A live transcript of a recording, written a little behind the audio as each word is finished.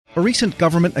A recent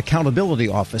Government Accountability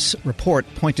Office report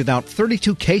pointed out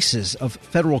 32 cases of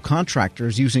federal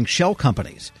contractors using shell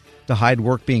companies to hide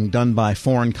work being done by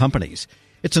foreign companies.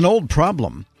 It's an old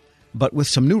problem, but with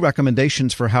some new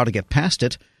recommendations for how to get past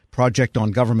it, Project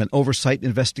on Government Oversight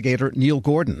investigator Neil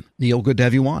Gordon. Neil, good to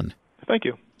have you on. Thank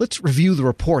you. Let's review the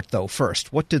report, though,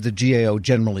 first. What did the GAO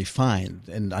generally find?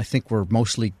 And I think we're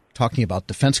mostly talking about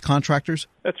defense contractors?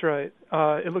 That's right.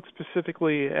 It looked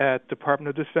specifically at Department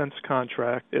of Defense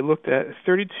contract. It looked at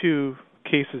 32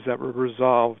 cases that were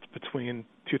resolved between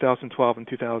 2012 and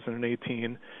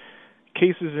 2018,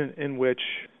 cases in which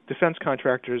defense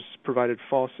contractors provided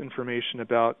false information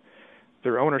about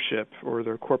their ownership or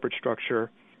their corporate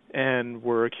structure and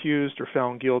were accused or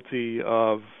found guilty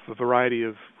of a variety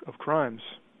of crimes,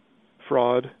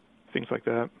 fraud, things like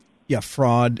that. Yeah,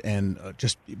 fraud and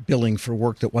just billing for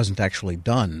work that wasn't actually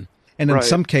done. And in Right.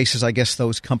 some cases, I guess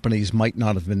those companies might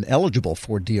not have been eligible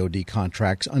for DoD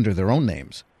contracts under their own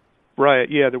names. Right,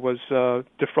 yeah, there was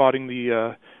defrauding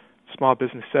the Small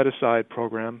Business Set-Aside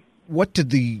program. What did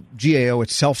the GAO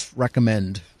itself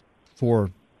recommend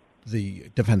for the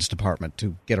Defense Department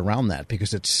to get around that?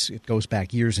 Because it goes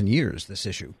back years and years, this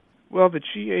issue. Well, the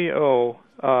GAO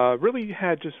really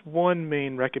had just one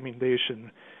main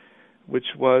recommendation,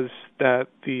 which was that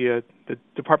the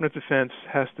Department of Defense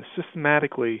has to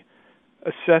systematically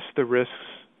assess the risks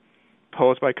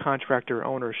posed by contractor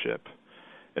ownership.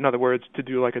 In other words, to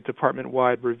do like a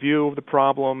department-wide review of the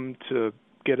problem, to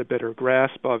get a better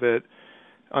grasp of it,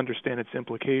 understand its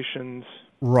implications.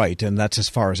 Right, and that's as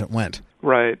far as it went.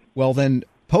 Right. Well, then,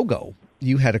 POGO,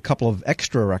 you had a couple of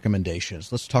extra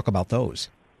recommendations. Let's talk about those.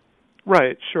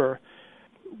 Right, sure.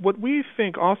 What we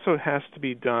think also has to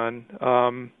be done,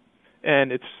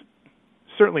 and it's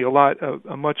certainly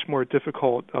a much more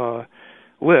difficult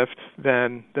lift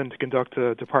than to conduct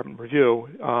a department review.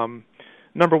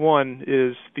 Number one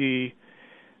is the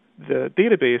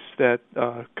database that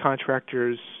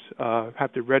contractors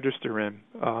have to register in,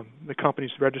 the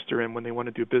companies register in when they want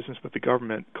to do business with the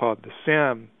government, called the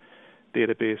SAM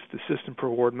database, the System for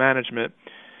Award Management,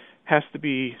 has to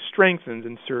be strengthened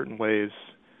in certain ways.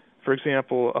 For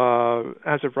example,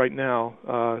 as of right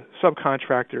now,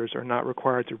 subcontractors are not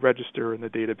required to register in the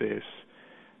database.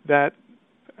 That,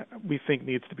 we think,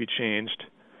 needs to be changed.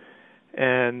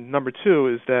 And number two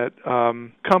is that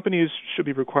companies should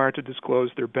be required to disclose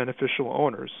their beneficial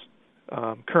owners.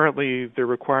 Currently, they're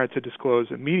required to disclose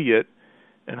immediate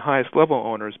and highest level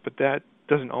owners, but that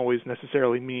doesn't always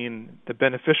necessarily mean the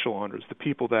beneficial owners, the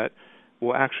people that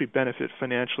will actually benefit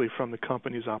financially from the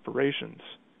company's operations.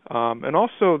 And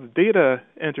also, the data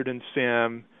entered in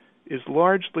SAM is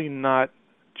largely not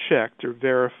checked or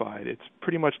verified. It's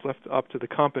pretty much left up to the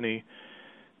company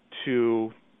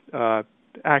to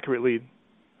accurately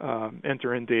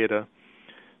enter in data.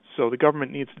 So the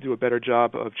government needs to do a better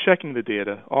job of checking the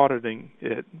data, auditing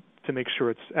it, to make sure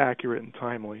it's accurate and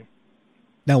timely.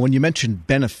 Now, when you mentioned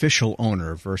beneficial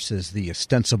owner versus the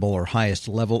ostensible or highest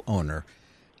level owner,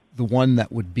 the one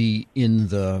that would be in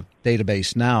the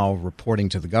database now reporting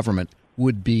to the government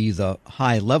would be the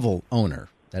high-level owner,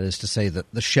 that is to say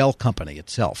the shell company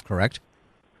itself, correct?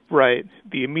 Right.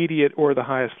 The immediate or the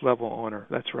highest level owner.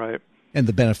 That's right. And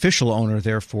the beneficial owner,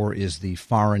 therefore, is the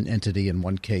foreign entity. In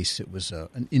one case, it was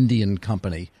an Indian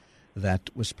company that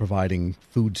was providing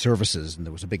food services, and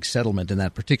there was a big settlement in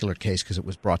that particular case because it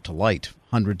was brought to light,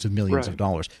 hundreds of millions of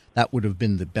dollars. That would have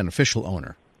been the beneficial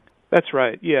owner. That's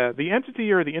right, yeah. The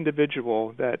entity or the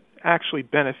individual that actually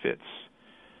benefits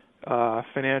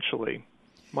financially,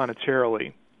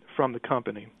 monetarily, from the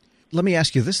company. Let me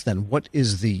ask you this then. What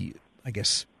is the,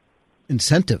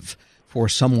 incentive for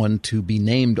someone to be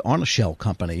named on a shell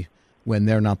company when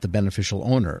they're not the beneficial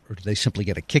owner? Or do they simply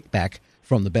get a kickback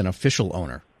from the beneficial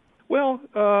owner? Well,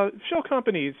 shell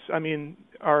companies, can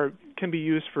be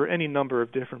used for any number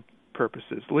of different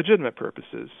purposes, legitimate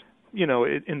purposes. You know,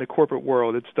 in the corporate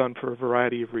world, it's done for a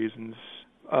variety of reasons.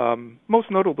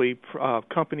 Most notably,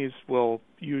 companies will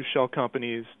use shell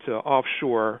companies to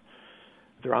offshore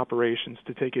their operations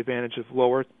to take advantage of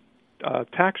lower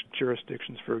tax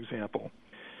jurisdictions, for example.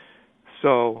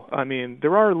 So,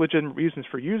 there are legitimate reasons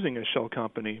for using a shell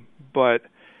company, but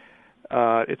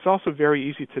it's also very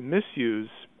easy to misuse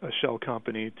a shell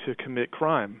company to commit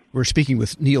crime. We're speaking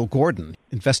with Neil Gordon,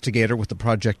 investigator with the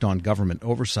Project on Government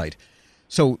Oversight.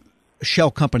 So a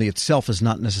shell company itself is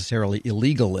not necessarily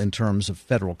illegal in terms of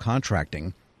federal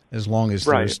contracting, as long as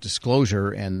there's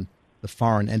disclosure and the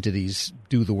foreign entities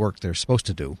do the work they're supposed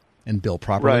to do and bill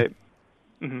properly. Right.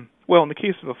 Mm-hmm. Well, in the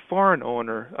case of a foreign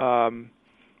owner,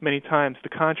 many times the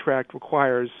contract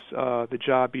requires the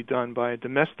job be done by a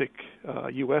domestic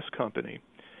U.S. company.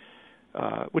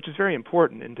 which is very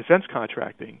important in defense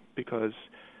contracting because,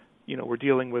 we're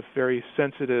dealing with very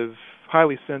sensitive,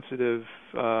 highly sensitive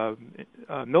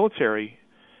military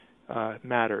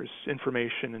matters,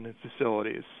 information in the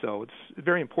facilities. So it's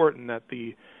very important that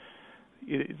the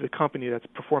company that's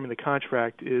performing the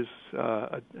contract is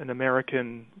an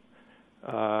American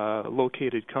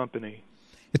located company.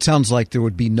 It sounds like there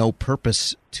would be no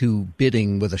purpose to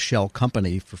bidding with a shell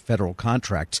company for federal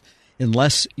contracts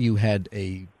unless you had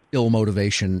a ill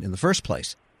motivation in the first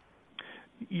place.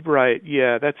 Right,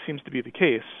 yeah, that seems to be the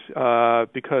case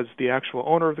because the actual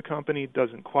owner of the company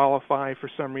doesn't qualify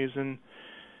for some reason,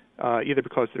 either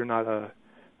because they're not a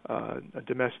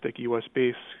domestic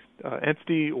U.S.-based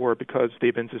entity or because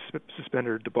they've been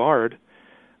suspended or debarred,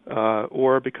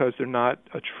 or because they're not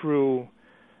a true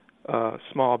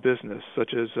small business,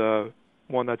 such as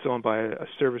one that's owned by a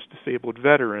service-disabled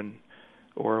veteran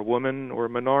or a woman or a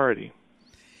minority.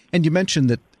 And you mentioned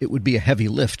that it would be a heavy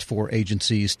lift for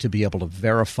agencies to be able to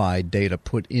verify data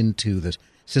put into the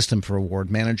system for award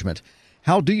management.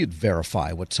 How do you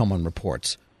verify what someone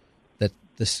reports, that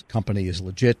this company is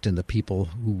legit and the people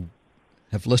who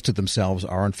have listed themselves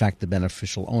are in fact the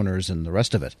beneficial owners and the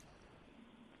rest of it?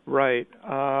 Right.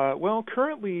 Well,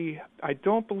 currently, I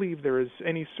don't believe there is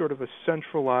any sort of a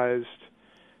centralized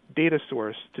data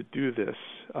source to do this.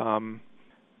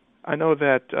 I know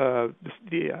that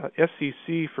the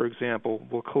SEC, for example,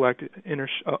 will collect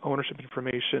ownership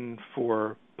information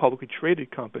for publicly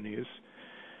traded companies.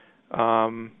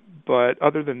 But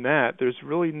other than that, there's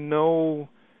really no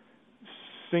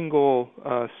single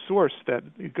source that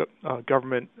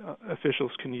government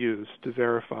officials can use to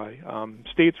verify.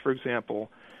 States, for example,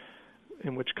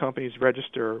 in which companies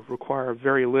register require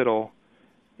very little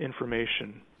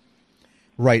information.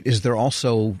 Right. Is there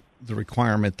also the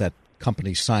requirement that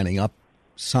companies signing up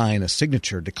sign a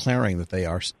signature declaring that they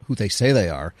are who they say they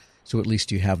are, so at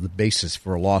least you have the basis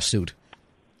for a lawsuit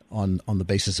on the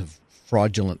basis of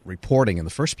fraudulent reporting in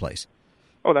the first place?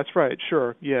 Oh, that's right.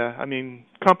 Sure. Yeah. I mean,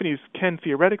 companies can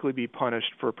theoretically be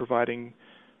punished for providing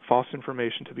false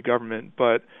information to the government,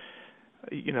 but,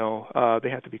 they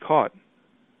have to be caught,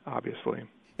 obviously.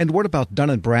 And what about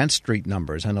Dun & Bradstreet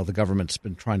numbers? I know the government's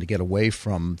been trying to get away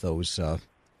from those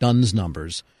DUNS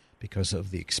numbers because of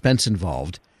the expense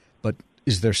involved, but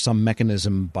is there some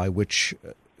mechanism by which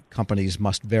companies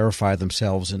must verify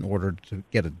themselves in order to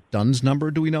get a DUNS number?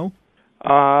 Do we know?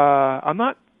 I'm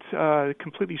not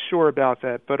completely sure about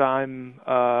that, but I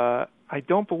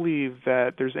don't believe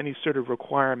that there's any sort of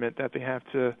requirement that they have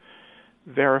to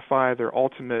verify their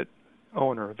ultimate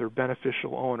owner, their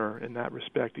beneficial owner in that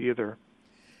respect either.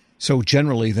 So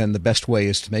generally then the best way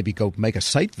is to maybe go make a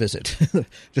site visit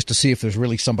just to see if there's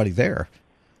really somebody there.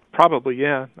 Probably,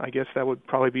 yeah. I guess that would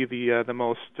probably be the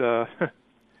most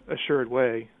assured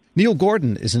way. Neil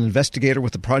Gordon is an investigator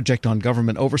with the Project on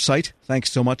Government Oversight.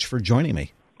 Thanks so much for joining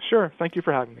me. Sure. Thank you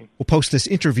for having me. We'll post this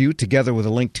interview together with a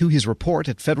link to his report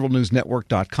at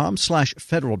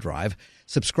federalnewsnetwork.com/Federal Drive.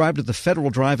 Subscribe to the Federal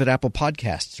Drive at Apple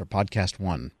Podcasts or Podcast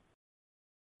One.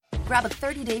 Grab a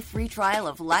 30-day free trial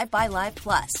of Live by Live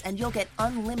Plus, and you'll get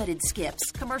unlimited skips,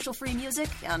 commercial-free music,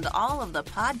 and all of the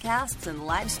podcasts and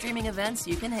live streaming events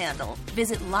you can handle.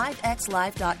 Visit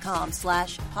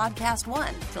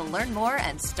livexlive.com/podcast1 to learn more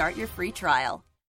and start your free trial.